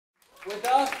Wake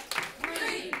up.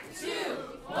 3, 2,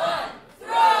 1,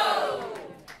 throw!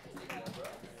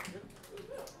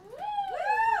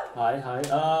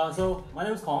 Hi. So my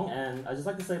name is Kong, and I just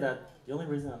like to say that the only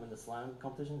reason I'm in the slam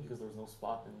competition is because there was no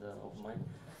spot in the open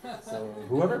mic. So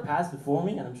whoever passed before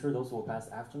me, and I'm sure those who will pass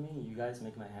after me, you guys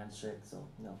make my hands shake. So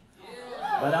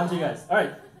But down to you guys. All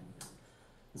right.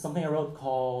 It's something I wrote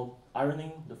called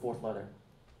 "Ironing the Fourth Letter."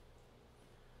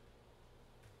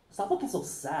 Stop looking so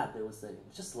sad, they would say.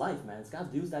 It's just life, man. It's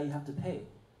got dues that you have to pay.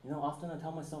 You know, often I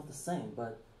tell myself the same,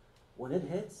 but when it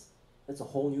hits, it's a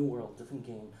whole new world, different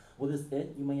game. What is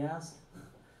it, you may ask?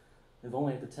 If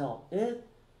only I could tell. It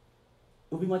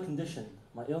will be my condition,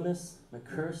 my illness, my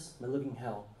curse, my living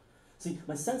hell. See,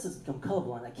 my senses become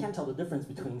colorblind. I can't tell the difference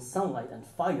between sunlight and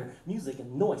fire, music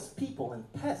and noise, people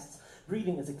and pests.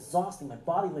 Breathing is exhausting. My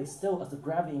body lays still as the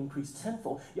gravity increased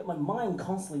tenfold, yet my mind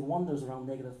constantly wanders around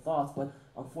negative thoughts. But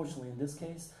unfortunately, in this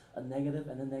case, a negative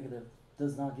and a negative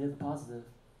does not give a positive.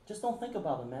 Just don't think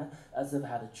about it, man, as if I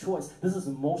had a choice. This is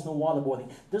emotional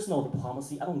waterboarding. There's no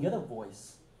diplomacy. I don't get a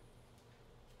voice.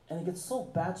 And it gets so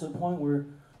bad to the point where,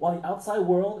 while the outside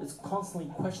world is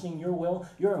constantly questioning your will,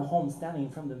 you're at home standing in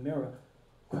front of the mirror,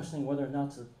 questioning whether or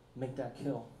not to make that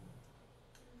kill.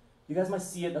 You guys might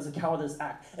see it as a cowardice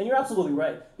act. And you're absolutely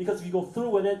right, because if you go through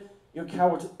with it, you're a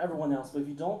coward to everyone else. But if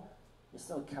you don't, you're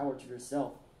still a coward to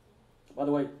yourself. By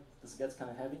the way, this gets kind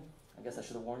of heavy. I guess I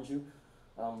should have warned you.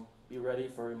 Be ready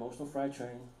for emotional freight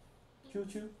train.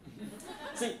 Choo-choo.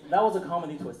 See, that was a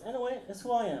comedy twist. Anyway, it's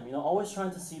who I am, always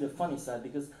trying to see the funny side,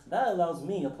 because that allows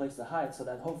me a place to hide so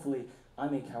that hopefully I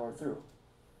may cower through.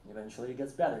 Eventually it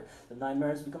gets better. The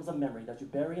nightmares becomes a memory that you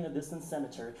bury in a distant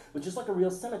cemetery. But just like a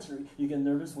real cemetery, you get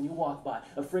nervous when you walk by,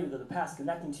 afraid of the past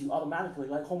connecting to you automatically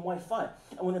like home Wi-Fi.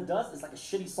 And when it does, it's like a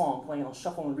shitty song playing on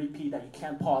shuffle and repeat that you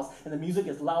can't pause, and the music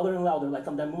gets louder and louder, like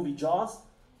from that movie Jaws.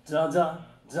 Da-da,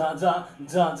 da-da,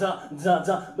 da-da,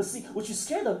 da-da. But see, what you're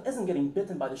scared of isn't getting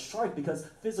bitten by the shark, because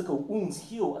physical wounds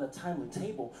heal at a timely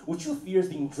table. What you fear is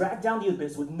being dragged down the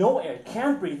abyss with no air,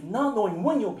 can't breathe, not knowing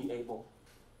when you'll be able.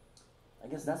 I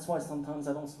guess that's why sometimes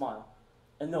I don't smile.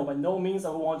 And no, by no means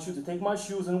I would want you to take my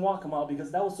shoes and walk them out,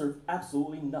 because that will serve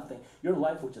absolutely nothing. Your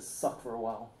life would just suck for a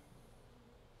while.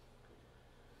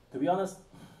 To be honest,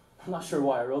 I'm not sure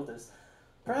why I wrote this.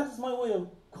 Perhaps it's my way of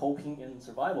coping in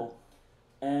survival.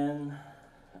 And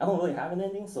I don't really have an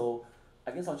ending, so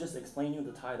I guess I'll just explain you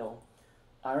the title.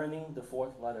 Ironing the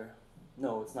fourth letter.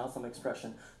 No, it's not some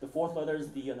expression. The fourth letter is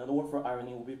D, another word for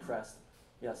irony will be pressed.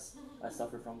 Yes, I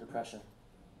suffer from depression.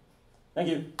 Thank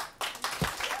you.